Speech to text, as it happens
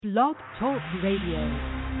Blog Talk Radio.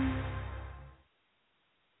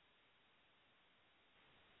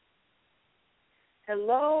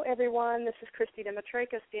 Hello, everyone. This is Christy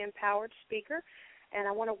Demetrakis, the Empowered Speaker, and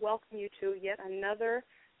I want to welcome you to yet another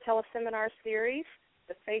teleseminar series,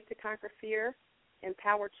 the Faith to Conquer Fear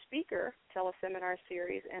Empowered Speaker teleseminar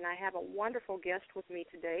series, and I have a wonderful guest with me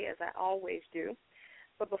today, as I always do.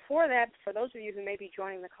 But before that, for those of you who may be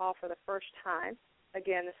joining the call for the first time,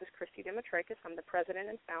 again, this is Christy Demetrakis. I'm the president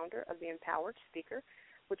and founder of the Empowered Speaker,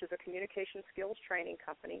 which is a communication skills training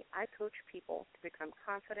company. I coach people to become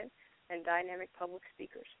confident and dynamic public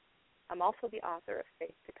speakers. I'm also the author of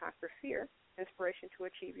Faith to Conquer Fear, Inspiration to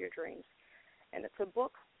Achieve Your Dreams. And it's a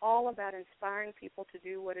book all about inspiring people to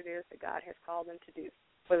do what it is that God has called them to do,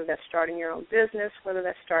 whether that's starting your own business, whether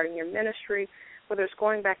that's starting your ministry, whether it's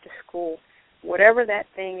going back to school, whatever that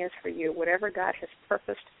thing is for you, whatever God has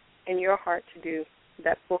purposed in your heart to do,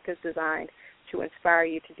 that book is designed to inspire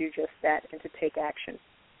you to do just that and to take action.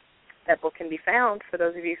 That book can be found, for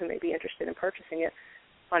those of you who may be interested in purchasing it,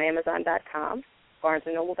 on Amazon.com,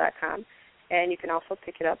 BarnesandNoble.com, and you can also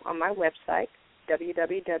pick it up on my website,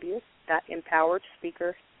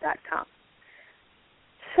 www.empoweredspeaker.com.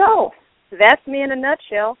 So, that's me in a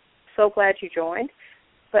nutshell. So glad you joined.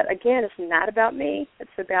 But again, it's not about me.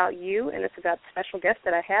 It's about you, and it's about the special guest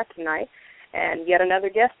that I have tonight. And yet another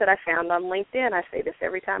guest that I found on LinkedIn. I say this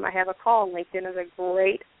every time I have a call. LinkedIn is a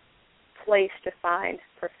great place to find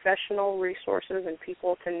professional resources and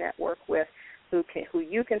people to network with who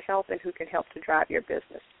you can help and who can help to drive your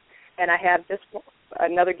business. And I have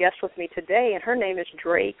another guest with me today, and her name is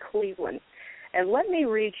Dré Cleveland. And let me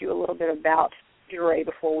read you a little bit about Dré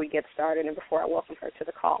before we get started and before I welcome her to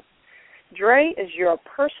the call. Dré is your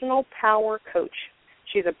personal power coach.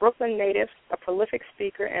 She's a Brooklyn native, a prolific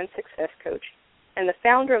speaker and success coach, and the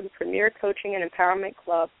founder of the premier coaching and empowerment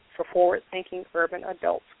club for forward-thinking urban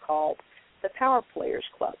adults called the P.O.W.E.R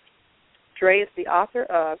Club. Dré is the author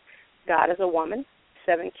of God is a Woman,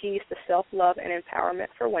 7 Keys to Self-Love and Empowerment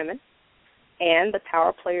for Women, and the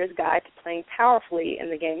Power Player's Guide to Playing Powerfully in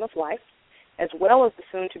the Game of Life, as well as the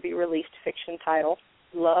soon-to-be-released fiction title,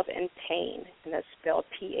 Love and Payne, and that's spelled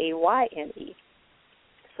P-A-Y-N-E.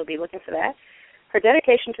 So be looking for that. Her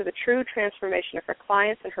dedication to the true transformation of her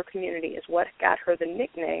clients and her community is what got her the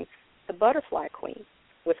nickname the Butterfly Queen,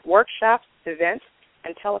 with workshops, events,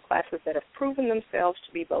 and teleclasses that have proven themselves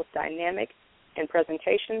to be both dynamic in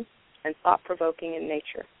presentation and thought-provoking in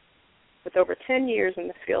nature. With over 10 years in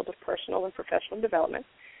the field of personal and professional development,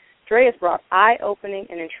 Dré has brought eye-opening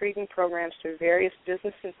and intriguing programs to various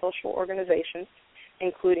business and social organizations,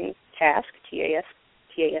 including TASC,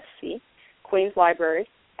 T-A-S-C, Queens Library,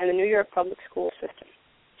 and the New York Public School System.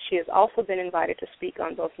 She has also been invited to speak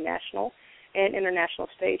on both national and international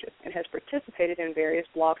stages and has participated in various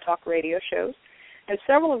blog talk radio shows and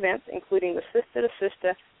several events, including the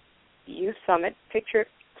Sista Youth Summit, featured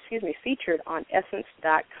on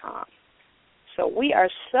Essence.com. So we are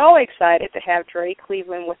so excited to have Dré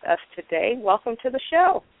Cleveland with us today. Welcome to the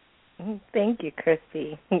show. Thank you,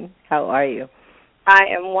 Christy. How are you? I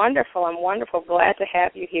am wonderful. I'm wonderful. Glad to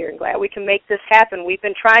have you here and glad we can make this happen. We've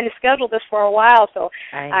been trying to schedule this for a while, so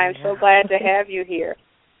I'm so glad to have you here.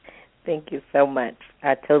 Thank you so much.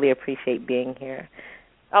 I totally appreciate being here.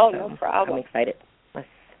 Oh, no problem. I'm excited.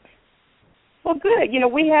 Well, good. You know,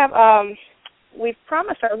 we've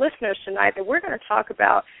promised our listeners tonight that we're going to talk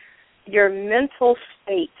about your mental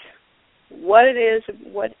state, what it is,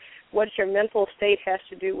 what your mental state has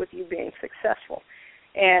to do with you being successful.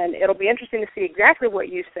 And it'll be interesting to see exactly what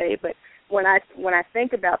you say, but when I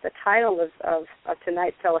think about the title of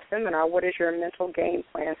tonight's teleseminar, what is your mental game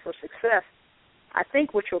plan for success, I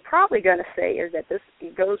think what you're probably going to say is that this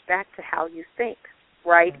goes back to how you think,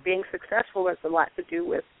 right? Mm-hmm. Being successful has a lot to do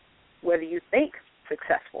with whether you think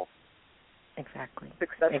successful. Exactly.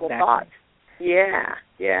 Successful thoughts. Yeah.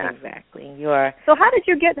 Exactly. You are. So how did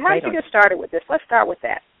you get started with this? Let's start with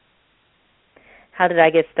that. How did I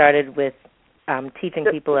get started with teaching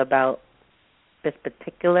people about this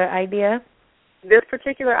particular idea? This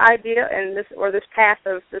particular idea and this path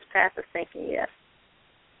of thinking, yes.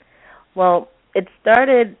 Well, it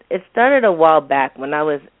started a while back when I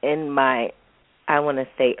was in my, I want to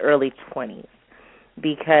say, early 20s,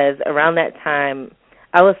 because around that time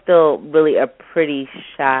I was still really a pretty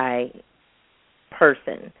shy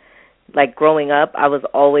person. Like growing up, I was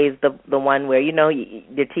always the one where, you know,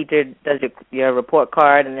 your teacher does your report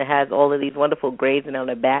card and it has all of these wonderful grades, and on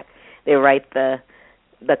the back they write the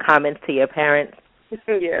comments to your parents.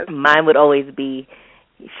 Yes. Mine would always be,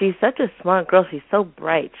 she's such a smart girl, she's so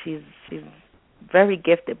bright, she's very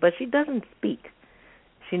gifted, but she doesn't speak.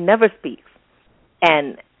 She never speaks.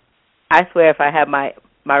 And I swear if I had my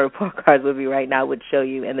my report cards with me right now would show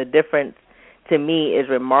you, and the difference to me is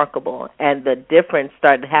remarkable. And the difference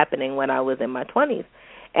started happening when I was in my 20s.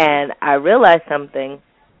 And I realized something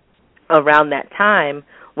around that time,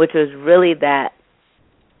 which was really that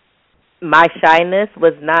my shyness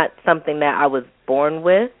was not something that I was born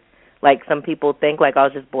with. Like some people think, like I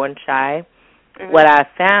was just born shy. Mm-hmm. What I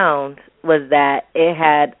found was that it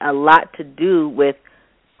had a lot to do with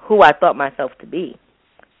who I thought myself to be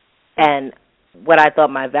and what I thought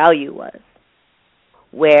my value was.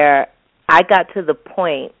 Where I got to the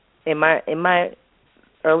point in my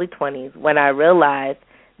early 20s when I realized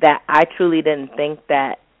that I truly didn't think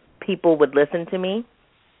that people would listen to me.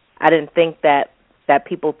 I didn't think that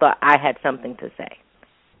people thought I had something to say.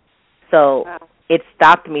 So wow. It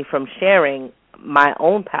stopped me from sharing my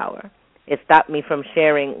own power. It stopped me from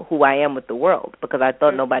sharing who I am with the world because I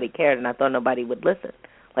thought nobody cared and I thought nobody would listen.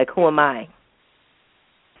 Like, who am I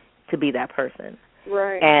to be that person?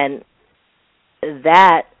 Right. And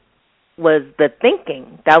that was the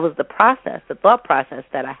thinking. That was the process, the thought process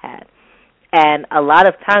that I had. And a lot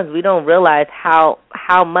of times we don't realize how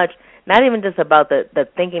much, not even just about the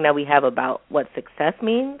thinking that we have about what success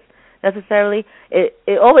means necessarily.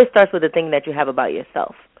 It always starts with the thinking that you have about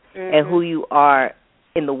yourself and who you are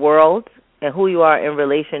in the world and who you are in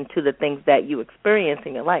relation to the things that you experience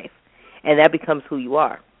in your life. And that becomes who you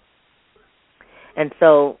are. And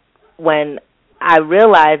so when I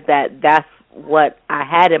realized that that's what I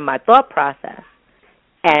had in my thought process,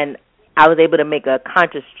 and I was able to make a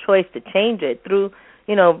conscious choice to change it through,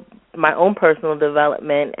 my own personal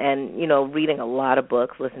development and, reading a lot of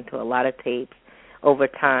books, listening to a lot of tapes over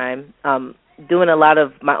time, doing a lot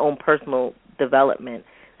of my own personal development.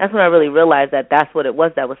 That's when I really realized that that's what it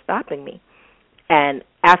was that was stopping me. And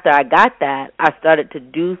after I got that, I started to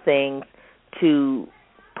do things to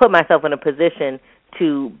put myself in a position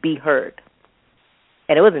to be heard.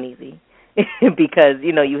 And it wasn't easy because,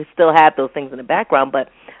 you still have those things in the background, but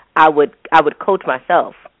I would coach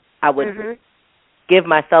myself. I would give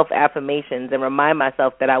myself affirmations and remind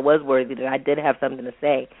myself that I was worthy, that I did have something to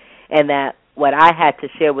say, and that what I had to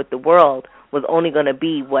share with the world was only going to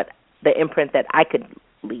be what the imprint that I could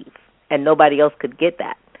leave, and nobody else could get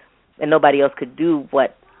that, and nobody else could do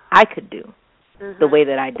what I could do the way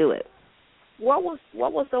that I do it. What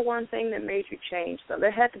was the one thing that made you change, though?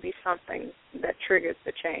 There had to be something that triggered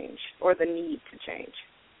the change or the need to change.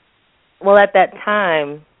 Well, at that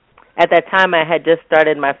time, I had just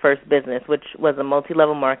started my first business, which was a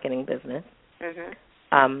multi-level marketing business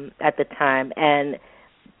at the time. And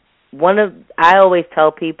I always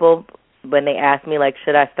tell people when they ask me, like,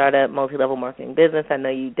 should I start a multi-level marketing business? I know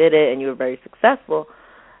you did it and you were very successful.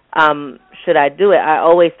 Should I do it? I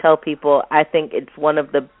always tell people I think it's one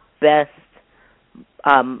of the best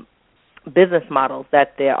business models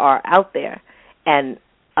that there are out there. And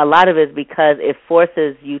a lot of it is because it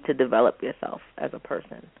forces you to develop yourself as a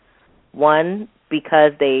person. One,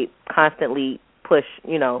 because they constantly push,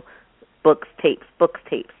 books, tapes,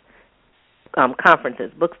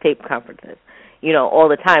 conferences, all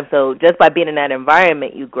the time. So just by being in that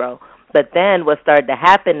environment, you grow. But then what started to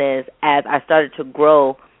happen is as I started to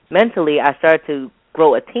grow mentally, I started to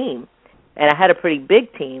grow a team. And I had a pretty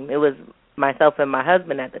big team. It was myself and my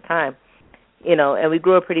husband at the time, and we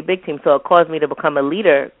grew a pretty big team. So it caused me to become a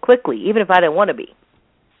leader quickly, even if I didn't want to be.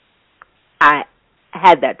 I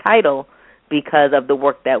had that title because of the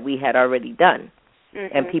work that we had already done.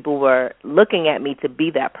 And people were looking at me to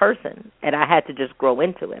be that person, and I had to just grow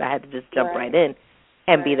into it. I had to just jump right in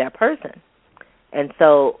and be that person. And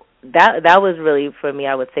so that was really, for me,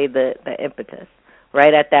 I would say the impetus,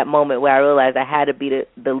 right at that moment where I realized I had to be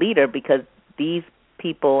the leader because these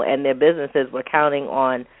people and their businesses were counting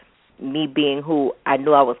on me being who I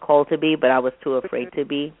knew I was called to be, but I was too afraid to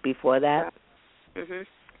be before that.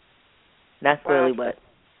 That's really what.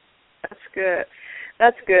 That's good.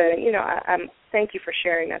 That's good. I thank you for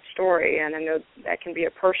sharing that story, and I know that can be a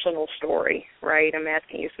personal story, right? I'm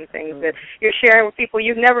asking you some things that you're sharing with people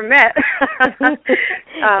you've never met.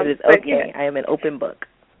 It is okay. I am an open book.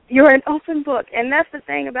 You're an open book, and that's the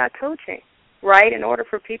thing about coaching, right? In order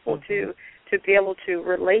for people to be able to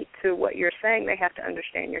relate to what you're saying, they have to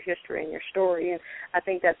understand your history and your story, and I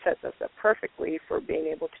think that sets us up perfectly for being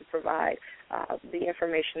able to provide the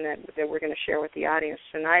information that we're going to share with the audience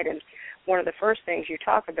tonight. And one of the first things you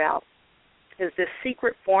talk about is this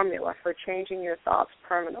secret formula for changing your thoughts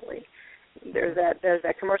permanently. There's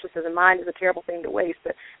that commercial that says a mind is a terrible thing to waste,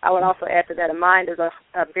 but I would also add to that a mind is a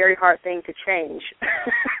very hard thing to change.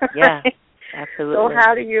 Yeah, absolutely. So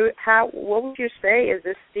what would you say is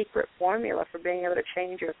this secret formula for being able to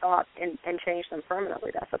change your thoughts and change them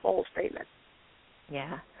permanently? That's a bold statement.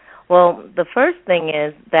 Yeah. Well, the first thing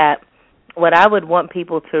is that what I would want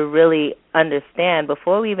people to really understand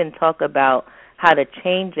before we even talk about how to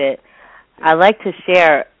change it, I like to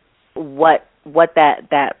share what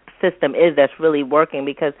that system is that's really working,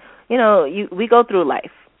 because we go through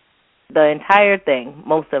life, the entire thing,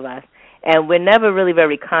 most of us, and we're never really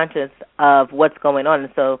very conscious of what's going on,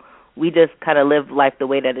 and so we just kind of live life the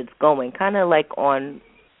way that it's going, kind of like on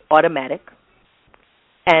automatic,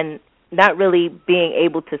 and not really being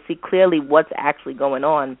able to see clearly what's actually going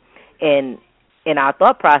on in our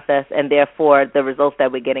thought process, and therefore the results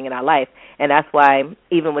that we're getting in our life. And that's why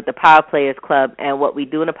even with the Power Players Club and what we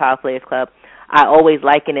do in the Power Players Club, I always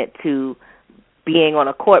liken it to being on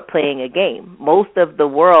a court playing a game. Most of the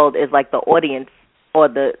world is like the audience or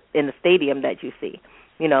in the stadium that you see,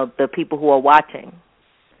 the people who are watching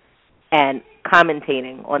and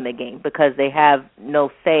commentating on the game, because they have no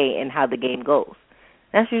say in how the game goes.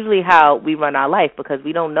 That's usually how we run our life, because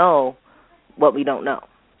we don't know what we don't know.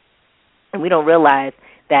 And we don't realize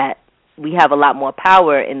that we have a lot more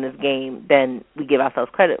power in this game than we give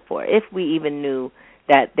ourselves credit for, if we even knew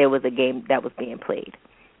that there was a game that was being played.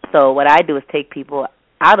 So what I do is take people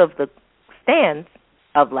out of the stands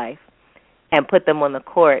of life and put them on the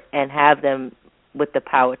court and have them with the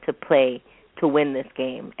power to play, to win this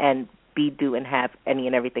game, and do and have any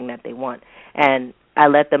and everything that they want. And I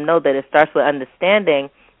let them know that it starts with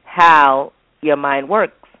understanding how your mind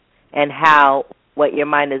works and how what your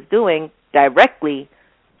mind is doing directly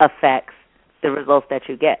affects the results that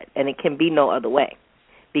you get. And it can be no other way,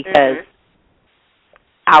 because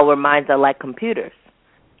our minds are like computers.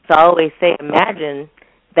 So I always say, imagine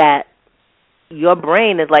that your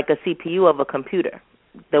brain is like a CPU of a computer,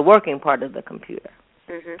 the working part of the computer.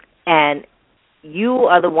 And you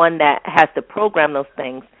are the one that has to program those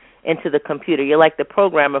things into the computer. You're like the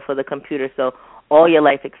programmer for the computer. So all your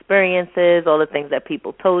life experiences, all the things that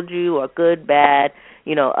people told you are good, bad,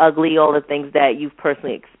 ugly, all the things that you've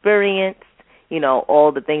personally experienced,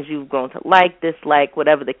 all the things you've grown to like, dislike,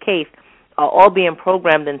 whatever the case, are all being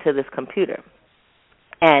programmed into this computer.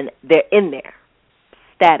 And they're in there,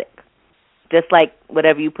 static, just like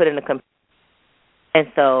whatever you put in the computer. And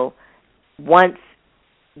so once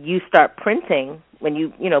you start printing, when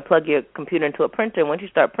you plug your computer into a printer, once you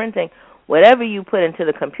start printing, whatever you put into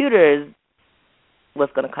the computer is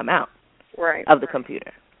what's going to come out of the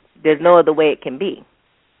computer. There's no other way it can be.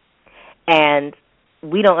 And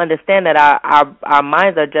we don't understand that our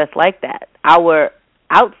minds are just like that. Our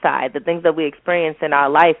outside, the things that we experience in our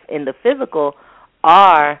life in the physical,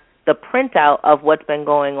 are the printout of what's been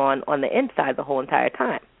going on the inside the whole entire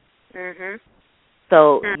time.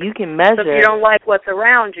 So you can measure. So if you don't like what's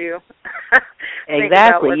around you,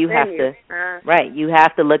 exactly, you have to. Right, you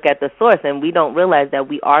have to look at the source, and we don't realize that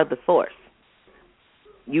we are the source.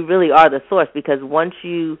 You really are the source, because once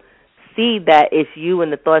you see that it's you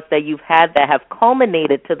and the thoughts that you've had that have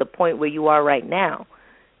culminated to the point where you are right now,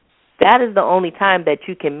 that is the only time that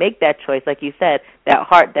you can make that choice. Like you said,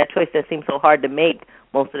 that choice that seems so hard to make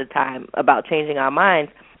most of the time about changing our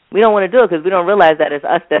minds. We don't want to do it because we don't realize that it's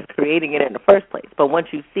us that's creating it in the first place. But once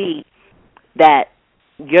you see that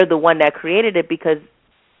you're the one that created it, because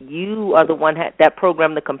you are the one that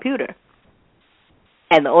programmed the computer,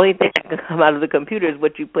 and the only thing that can come out of the computer is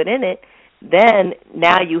what you put in it, then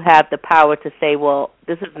now you have the power to say, well,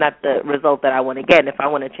 this is not the result that I want to get. And if I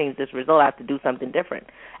want to change this result, I have to do something different.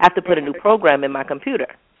 I have to put a new program in my computer.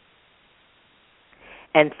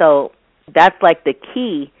 And so that's like the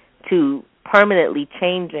key to permanently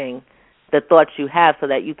changing the thoughts you have so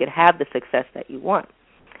that you can have the success that you want.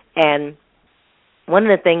 And one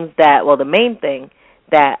of the things the main thing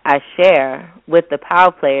that I share with the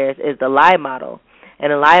Power Players is the LIE model.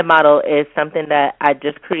 And a LIE model is something that I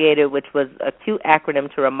just created, which was a cute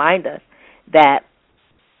acronym to remind us that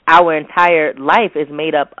our entire life is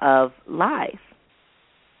made up of lies.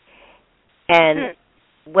 And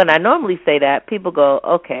when I normally say that, people go,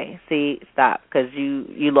 okay, see, stop, because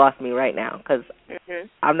you lost me right now, because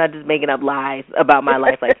I'm not just making up lies about my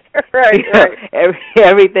life. Like,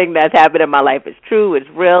 everything that's happened in my life is true, it's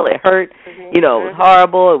real, it hurt, it was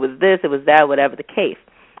horrible, it was this, it was that, whatever the case.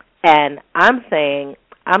 And I'm saying,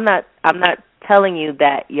 I'm not telling you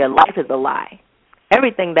that your life is a lie.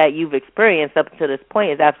 Everything that you've experienced up to this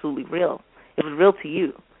point is absolutely real. It was real to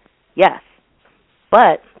you, yes.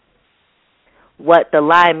 But what the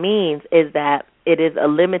lie means is that it is a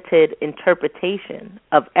limited interpretation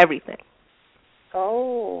of everything.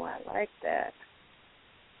 Oh, I like that.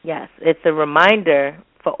 Yes, it's a reminder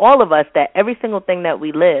for all of us that every single thing that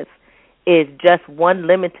we live is just one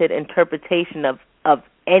limited interpretation of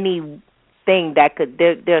anything that could.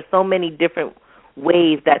 There are so many different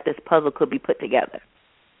ways that this puzzle could be put together.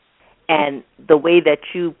 And the way that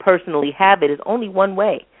you personally have it is only one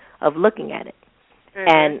way of looking at it.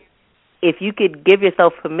 And if you could give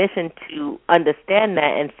yourself permission to understand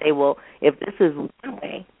that and say, well, if this is one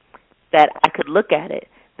way that I could look at it,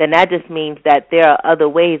 then that just means that there are other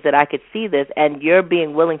ways that I could see this, and you're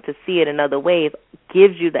being willing to see it in other ways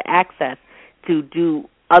gives you the access to do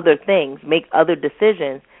other things, make other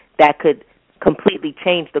decisions that could completely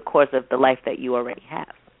change the course of the life that you already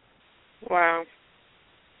have. Wow.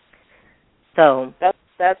 So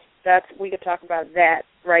that's we could talk about that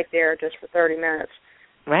right there just for 30 minutes.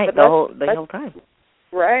 Right, the whole time.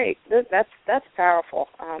 Right. That's powerful.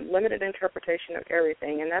 Limited interpretation of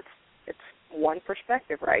everything, and it's one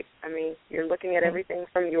perspective, right? I mean, you're looking at everything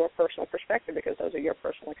from your personal perspective because those are your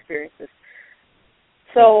personal experiences.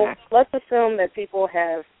 So let's assume that people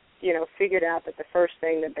have, figured out that the first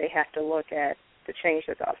thing that they have to look at to change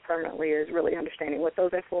their thoughts permanently is really understanding what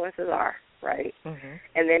those influences are, right?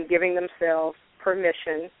 And then giving themselves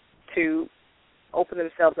permission to open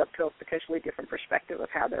themselves up to a potentially different perspective of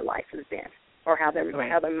how their life has been or how their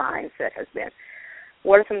mindset has been.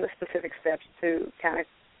 What are some of the specific steps to kind of,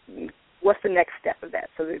 what's the next step of that?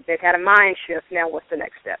 So they've had a mind shift, now what's the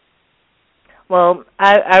next step? Well,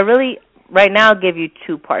 I really, right now, give you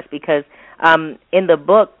two parts because in the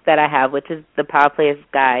book that I have, which is the Power Player's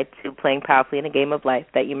Guide to Playing Powerfully in a Game of Life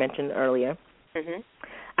that you mentioned earlier,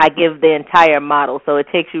 I give the entire model. So it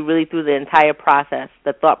takes you really through the entire process,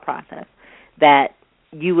 the thought process, that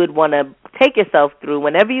you would want to take yourself through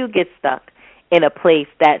whenever you get stuck in a place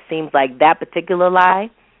that seems like that particular lie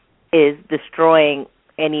is destroying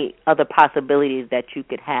any other possibilities that you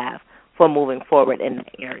could have for moving forward in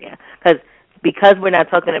the area. Because we're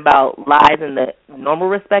not talking about lies in the normal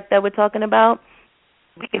respect that we're talking about,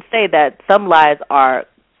 we can say that some lies are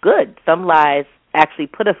good. Some lies actually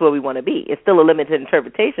put us where we want to be. It's still a limited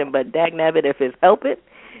interpretation, but dagnabbit, if it's helping,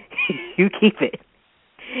 you keep it.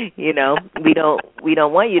 We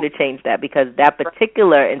don't want you to change that because that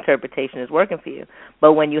particular interpretation is working for you.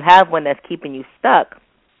 But when you have one that's keeping you stuck,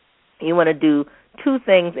 you want to do two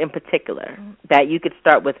things in particular that you could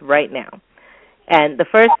start with right now. And the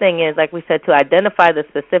first thing is, like we said, to identify the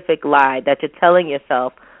specific lie that you're telling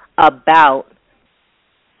yourself about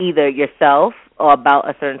either yourself or about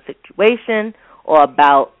a certain situation or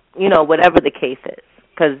about, whatever the case is.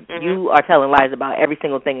 Because you are telling lies about every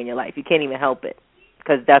single thing in your life. You can't even help it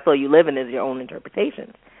because that's all you live in is your own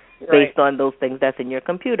interpretations based on those things that's in your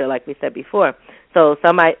computer, like we said before. So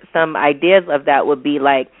some ideas of that would be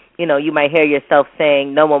like, you might hear yourself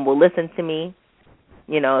saying, no one will listen to me.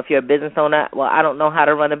 If you're a business owner, well, I don't know how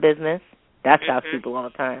to run a business. That stops people all the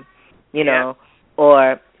time.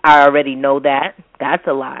 Or I already know that. That's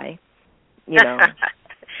a lie. We do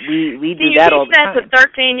that all the time. Do you teach that to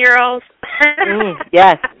 13-year-olds?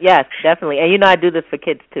 Yes, definitely. And, I do this for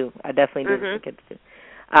kids, too. I definitely do this for kids, too,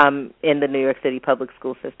 in the New York City public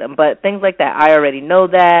school system. But things like that, I already know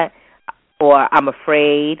that, or I'm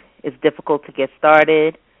afraid, it's difficult to get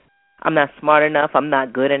started, I'm not smart enough, I'm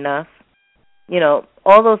not good enough.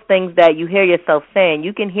 All those things that you hear yourself saying,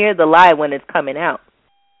 you can hear the lie when it's coming out.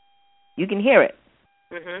 You can hear it,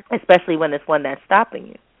 especially when it's one that's stopping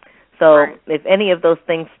you. So if any of those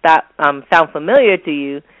things sound familiar to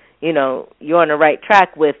you, you're on the right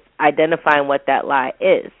track with identifying what that lie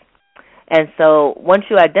is. And so once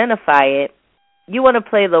you identify it, you want to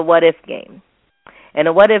play the what-if game. And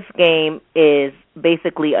the what-if game is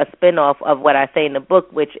basically a spin-off of what I say in the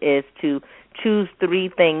book, which is to choose three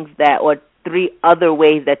other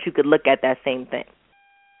ways that you could look at that same thing.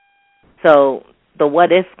 So the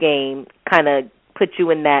what-if game kind of puts you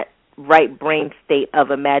in that right brain state of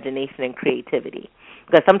imagination and creativity.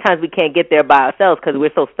 Because sometimes we can't get there by ourselves because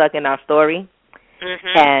we're so stuck in our story.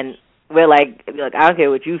 And we're like, I don't care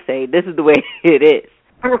what you say. This is the way it is.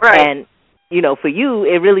 Right. And, for you,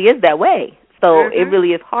 it really is that way. So it really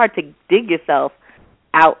is hard to dig yourself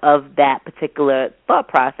out of that particular thought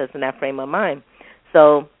process and that frame of mind.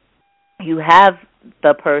 So you have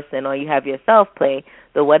the person or you have yourself play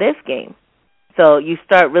the what-if game. So you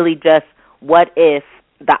start really just what if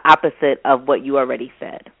the opposite of what you already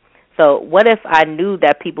said. So what if I knew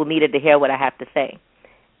that people needed to hear what I have to say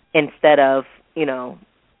instead of,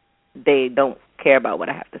 they don't care about what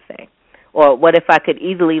I have to say? Or what if I could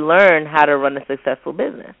easily learn how to run a successful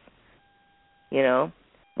business?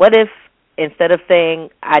 What if instead of saying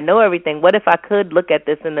I know everything, what if I could look at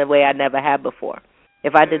this in a way I never had before?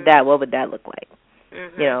 If I did that, what would that look like?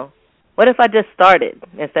 What if I just started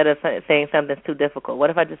instead of saying something's too difficult? What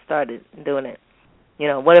if I just started doing it?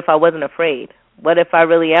 What if I wasn't afraid? What if I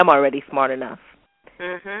really am already smart enough?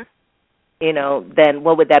 Then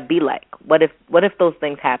what would that be like? What if those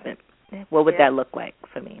things happen? What would that look like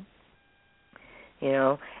for me? you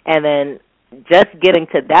know, and then just getting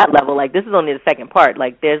to that level, like this is only the second part.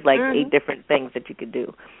 Like there's like 8 different things that you could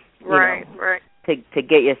do, right, to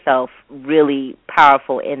get yourself really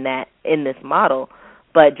powerful in this model.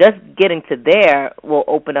 But just getting to there will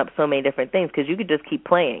open up so many different things because you could just keep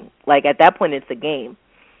playing. Like at that point, it's a game,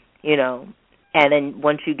 you know. And then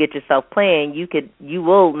once you get yourself playing, you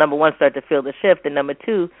will, number one, start to feel the shift, and number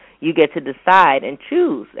two, you get to decide and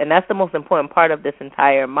choose. And that's the most important part of this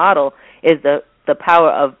entire model is the power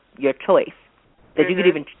of your choice. That you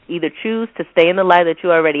could either choose to stay in the life that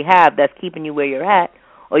you already have that's keeping you where you're at,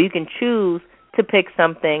 or you can choose to pick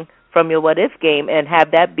something from your what-if game and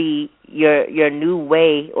have that be your new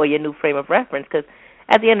way or your new frame of reference. Because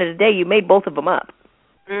at the end of the day, you made both of them up.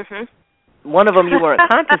 One of them you weren't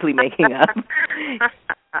consciously making up,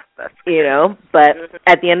 you know, but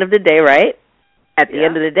at the end of the day, right, at the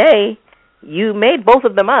end of the day, you made both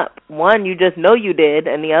of them up. One you just know you did,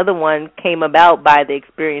 and the other one came about by the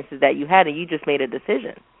experiences that you had, and you just made a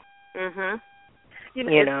decision.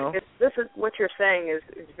 You know, this is what you're saying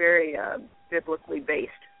is very biblically based,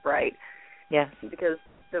 right? Yeah. Because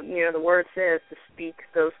the word says to speak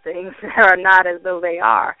those things that are not as though they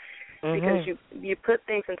are. Because you put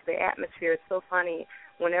things into the atmosphere. It's so funny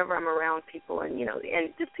whenever I'm around people, and and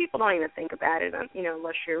just people don't even think about it,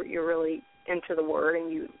 unless you're really into the word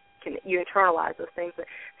and you internalize those things. But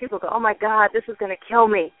people go, "Oh my God, this is going to kill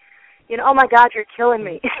me," "Oh my God, you're killing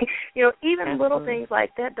me." Even little things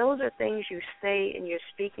like that. Those are things you say, and you're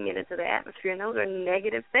speaking it into the atmosphere, and those are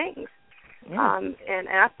negative things. And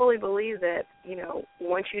I fully believe that,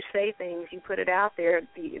 once you say things, you put it out there,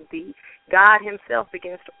 the God himself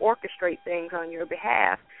begins to orchestrate things on your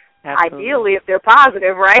behalf. Absolutely. Ideally, if they're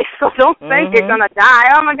positive, right? So don't think you're going to die.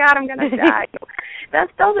 Oh, my God, I'm going to die.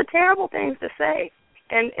 Those are terrible things to say.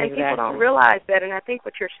 And people don't realize that. And I think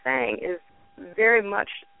what you're saying is very much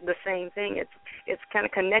the same thing. It's kind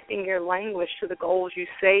of connecting your language to the goals you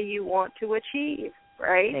say you want to achieve.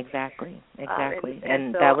 Right? Exactly.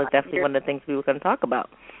 And so that was definitely one of the things we were going to talk about.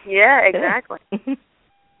 Yeah, exactly.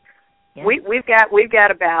 We've got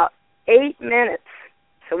about 8 minutes,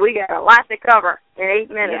 so we got a lot to cover in 8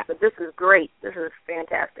 minutes. But this is great. This is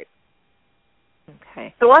fantastic.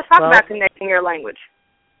 Okay. So let's talk about connecting your language.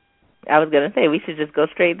 I was going to say we should just go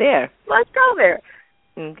straight there. Let's go there.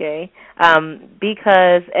 Okay.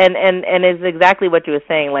 Because and it's exactly what you were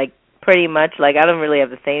saying. Like pretty much. Like I don't really have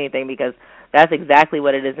to say anything because that's exactly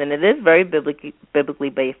what it is, and it is very biblically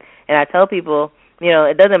based. And I tell people,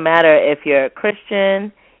 it doesn't matter if you're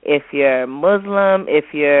Christian, if you're Muslim, if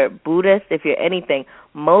you're Buddhist, if you're anything.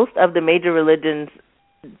 Most of the major religions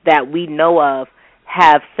that we know of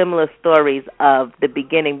have similar stories of the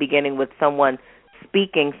beginning with someone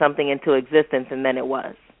speaking something into existence, and then it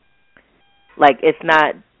was. Like it's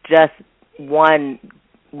not just one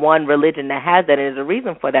religion that has that, and there's a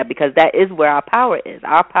reason for that because that is where our power is.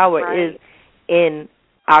 Our power is in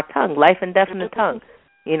our tongue, life and death in the tongue.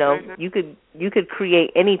 You could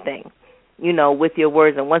create anything, with your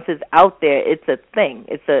words, and once it's out there, it's a thing.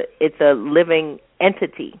 It's a living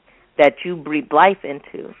entity that you breathe life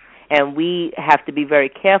into, and we have to be very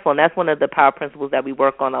careful. And that's one of the power principles that we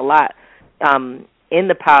work on a lot in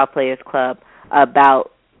the Power Players Club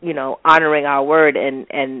about honoring our word and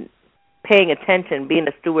paying attention, being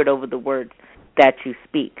a steward over the words that you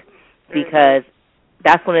speak, because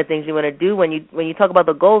that's one of the things you want to do when you talk about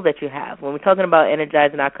the goals that you have. When we're talking about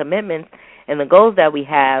energizing our commitments and the goals that we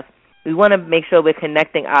have, we want to make sure we're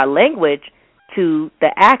connecting our language to the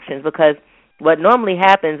actions, because what normally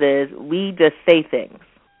happens is we just say things,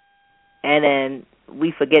 and then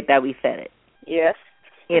we forget that we said it. Yes.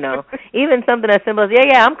 Even something as simple as,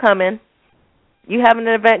 yeah, I'm coming. You having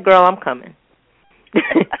an event, girl, I'm coming.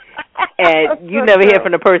 And you never hear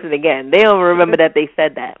from the person again. They don't remember that they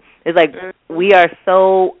said that. It's like we are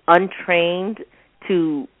so untrained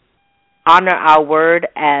to honor our word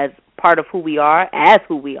as part of who we are,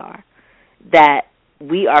 that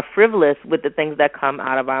we are frivolous with the things that come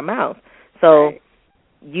out of our mouths. So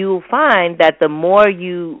you'll find that the more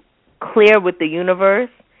you clear with the universe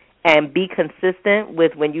and be consistent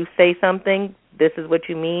with when you say something, this is what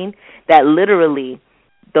you mean, that literally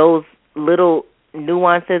those little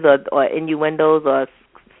nuances or innuendos or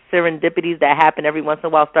serendipities that happen every once in a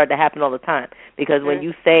while start to happen all the time. Because when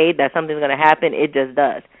you say that something's going to happen, it just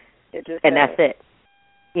does. That's it.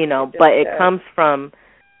 But it comes from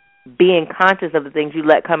being conscious of the things you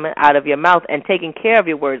let come out of your mouth and taking care of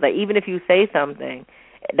your words. Like even if you say something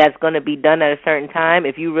that's going to be done at a certain time,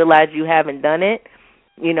 if you realize you haven't done it,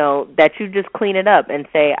 that you just clean it up and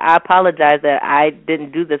say, I apologize that I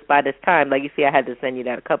didn't do this by this time. Like you see, I had to send you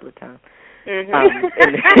that a couple of times. in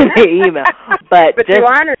the email. But just, you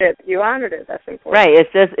honored it. You honored it. That's important. Right.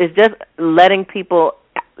 It's just letting people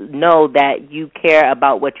know that you care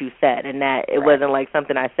about what you said, and that it wasn't like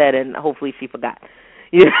something I said and hopefully she forgot.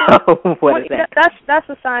 You know what is that? That's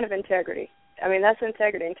a sign of integrity. I mean, that's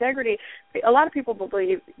integrity. Integrity. A lot of people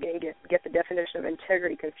believe and get the definition of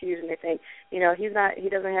integrity confused, and they think, he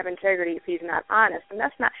doesn't have integrity if he's not honest, and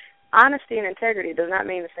that's not. Honesty and integrity does not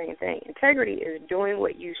mean the same thing. Integrity is doing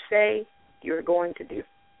what you say you're going to do.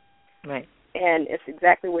 Right. And it's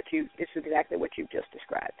exactly what you've just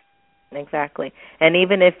described. Exactly. And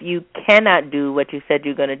even if you cannot do what you said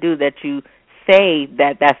you're going to do, that you say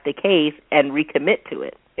that that's the case and recommit to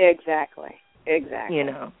it. Exactly.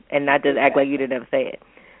 And not just act like you didn't ever say it.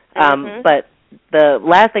 But the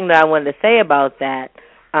last thing that I wanted to say about that,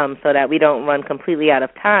 so that we don't run completely out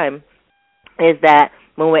of time, is that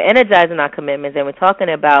when we're energizing our commitments and we're talking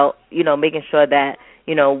about, making sure that,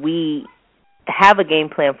 we have a game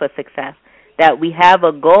plan for success, that we have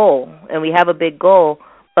a goal and we have a big goal,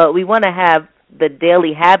 but we want to have the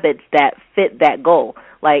daily habits that fit that goal.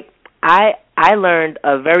 Like, I learned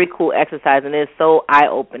a very cool exercise, and it's so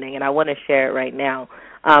eye-opening, and I want to share it right now.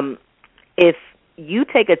 If you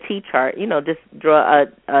take a T chart, just draw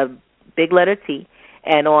a big letter T,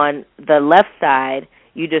 and on the left side,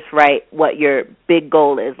 you just write what your big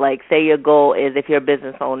goal is. Like, say your goal is, if you're a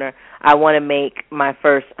business owner, I want to make my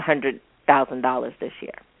first $100,000 this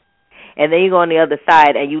year. And then you go on the other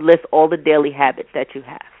side and you list all the daily habits that you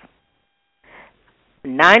have.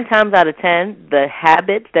 9 times out of 10, the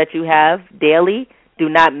habits that you have daily do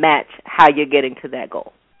not match how you're getting to that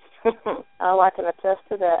goal. I can attest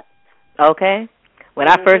to that. Okay? When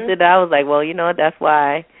I first did that, I was like, well, that's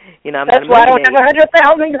why, I'm not a That's why I don't have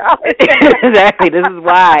 $100,000. Exactly. This is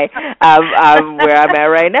why I'm where I'm at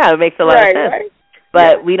right now. It makes a lot of sense. Right.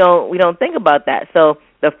 But we don't think about that. So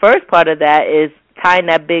the first part of that is tying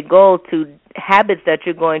that big goal to habits that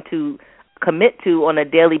you're going to commit to on a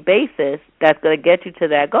daily basis that's going to get you to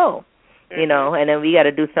that goal, and then we got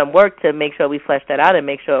to do some work to make sure we flesh that out and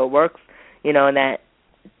make sure it works, and that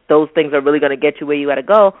those things are really going to get you where you got to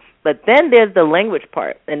go. But then there's the language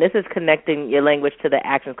part, and this is connecting your language to the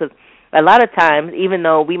actions, because a lot of times, even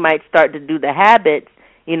though we might start to do the habits,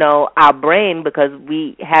 our brain, because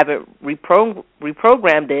we haven't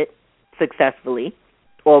reprogrammed it successfully,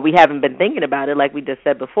 or we haven't been thinking about it like we just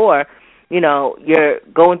said before, you're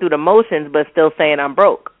going through the motions but still saying I'm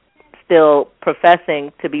broke, still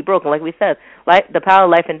professing to be broken. Like we said, the power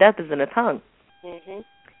of life and death is in the tongue. Mm-hmm.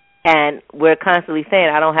 And we're constantly saying,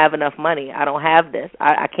 I don't have enough money. I don't have this.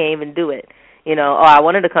 I can't even do it. I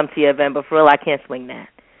wanted to come to your event, but for real, I can't swing that.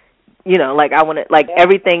 I want to,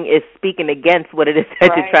 everything is speaking against what it is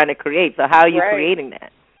that you're trying to create. So how are you creating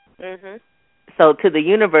that? Mm-hmm. So to the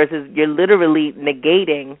universe, you're literally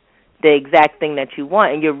negating the exact thing that you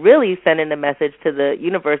want, and you're really sending the message to the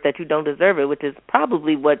universe that you don't deserve it, which is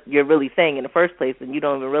probably what you're really saying in the first place, and you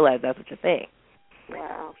don't even realize that's what you're saying.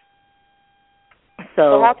 Wow.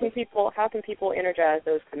 So how can people energize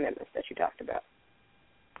those commitments that you talked about?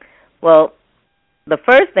 Well, the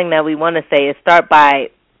first thing that we want to say is start by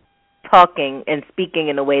talking and speaking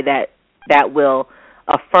in a way that will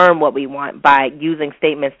affirm what we want, by using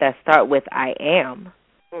statements that start with I am.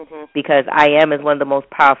 Mm-hmm. Because I am is one of the most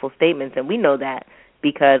powerful statements, and we know that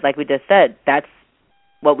because, like we just said, that's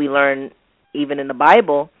what we learn even in the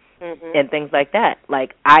Bible and things like that.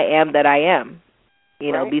 Like, I am that I am.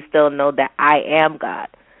 Be still and know that I am God.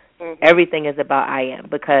 Mm-hmm. Everything is about I am,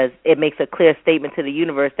 because it makes a clear statement to the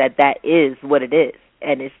universe that is what it is,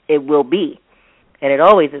 and it will be, and it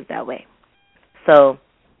always is that way. So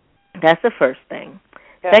that's the first thing.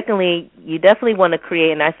 Okay. Secondly, you definitely want to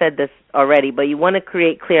create, and I said this already, but you want to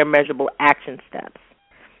create clear, measurable action steps.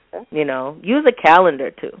 Okay. Use a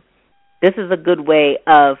calendar too. This is a good way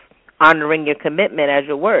of honoring your commitment as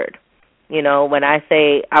your word. When I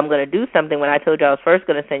say I'm going to do something, when I told you I was first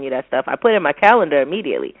going to send you that stuff, I put it in my calendar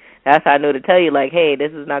immediately. That's how I knew to tell you, like, hey,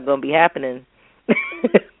 this is not going to be happening by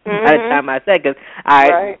the time I said, because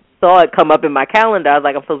I saw it come up in my calendar. I was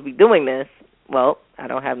like, I'm supposed to be doing this. Well, I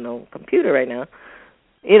don't have no computer right now,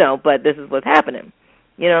 but this is what's happening,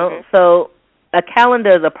 So a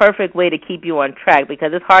calendar is a perfect way to keep you on track,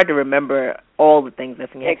 because it's hard to remember all the things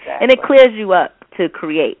that's in your head. Exactly. And it clears you up to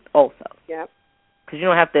create also. Yep. Because you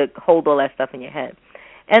don't have to hold all that stuff in your head.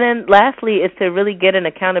 And then lastly is to really get an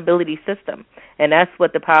accountability system, and that's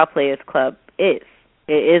what the Power Players Club is.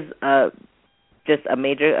 It is just a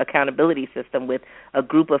major accountability system with a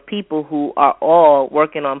group of people who are all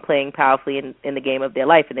working on playing powerfully in the game of their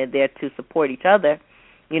life, and they're there to support each other,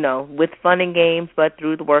 with fun and games, but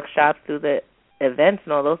through the workshops, through the events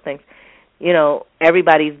and all those things.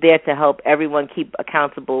 everybody's there to help everyone keep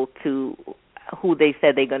accountable to who they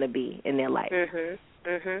said they're going to be in their life.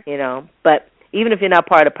 But even if you're not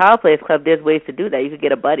part of the Power Players Club, there's ways to do that. You could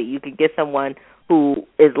get a buddy. You could get someone who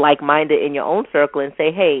is like-minded in your own circle and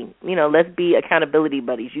say, hey, let's be accountability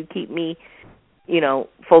buddies. You keep me,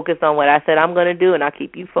 focused on what I said I'm going to do, and I'll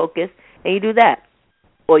keep you focused, and you do that.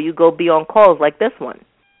 Or you go be on calls like this one.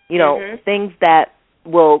 Things that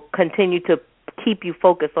will continue to keep you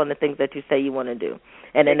focused on the things that you say you want to do.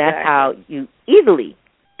 And then that's how you easily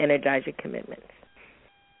energize your commitments.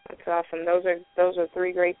 That's awesome. Those are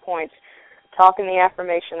 3 great points. Talking the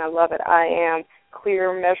affirmation, I love it. I am.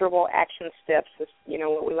 Clear, measurable action steps. It's,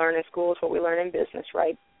 what we learn in school is what we learn in business,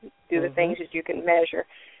 right? Do the things that you can measure.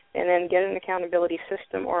 And then get an accountability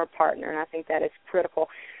system or a partner, and I think that is critical.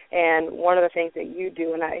 And one of the things that you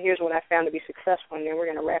do, and here's what I found to be successful, and then we're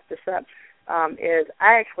going to wrap this up, is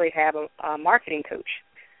I actually have a marketing coach.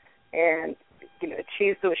 And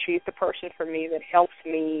she's the person for me that helps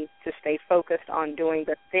me to stay focused on doing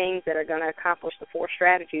the things that are going to accomplish the 4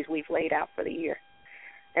 strategies we've laid out for the year.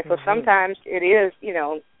 And so sometimes it is,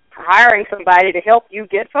 hiring somebody to help you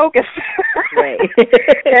get focused. Right.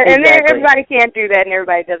 And everybody can't do that, and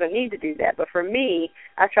everybody doesn't need to do that. But for me,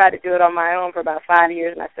 I tried to do it on my own for about 5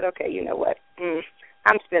 years, and I said, okay, you know what?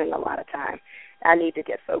 I'm spending a lot of time. I need to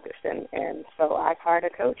get focused. And so I hired a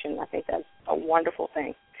coach, and I think that's a wonderful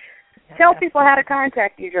thing. Tell people how to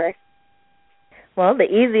contact you, Dré. Well, the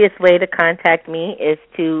easiest way to contact me is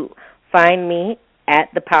to find me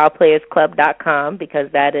at thepowerplayersclub.com,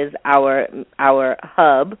 because that is our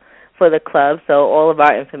hub for the club. So all of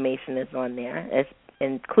our information is on there,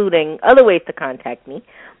 including other ways to contact me.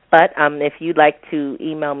 But if you'd like to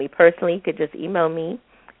email me personally, you could just email me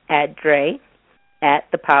at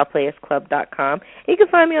Dré@thepowerplayersclub.com. You can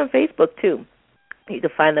find me on Facebook, too. You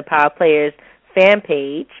can find the Power Players fan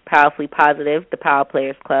page, Powerfully Positive, the Power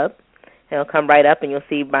Players Club. It'll come right up, and you'll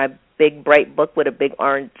see my big, bright book with a big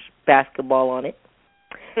orange basketball on it.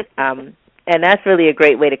 And that's really a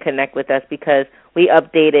great way to connect with us, because we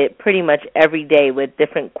update it pretty much every day with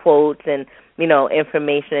different quotes and,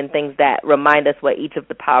 information and things that remind us what each of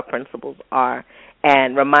the power principles are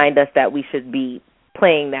and remind us that we should be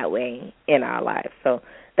playing that way in our lives. So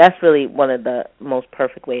that's really one of the most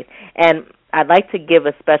perfect ways. And I'd like to give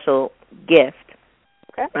a special gift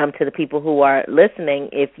to the people who are listening.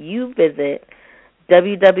 If you visit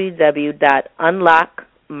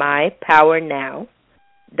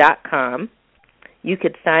www.unlockmypowernow.com, you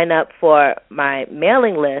could sign up for my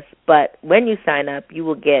mailing list, but when you sign up, you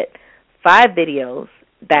will get 5 videos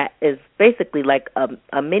that is basically like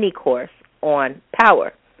a mini course on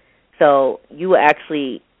power. So you will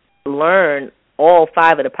actually learn all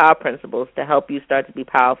 5 of the power principles to help you start to be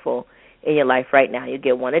powerful in your life right now. You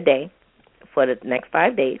get 1 a day for the next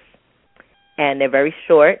 5 days, and they're very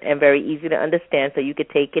short and very easy to understand, so you could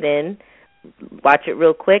take it in, watch it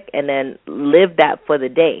real quick, and then live that for the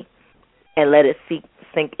day and let it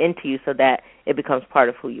sink into you so that it becomes part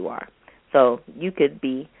of who you are. So you could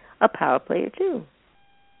be a power player too.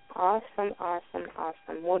 Awesome.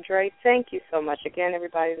 Well, Dré, thank you so much. Again,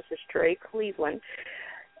 everybody, this is Dré Cleveland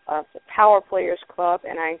of the Power Players Club,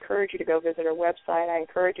 and I encourage you to go visit her website. I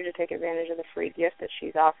encourage you to take advantage of the free gift that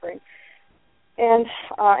she's offering. And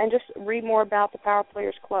just read more about the Power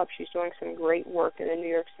Players Club. She's doing some great work in the New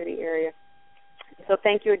York City area. So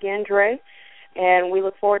thank you again, Dré, and we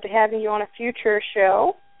look forward to having you on a future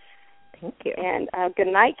show. Thank you. And good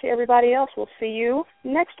night to everybody else. We'll see you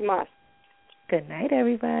next month. Good night,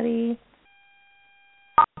 everybody.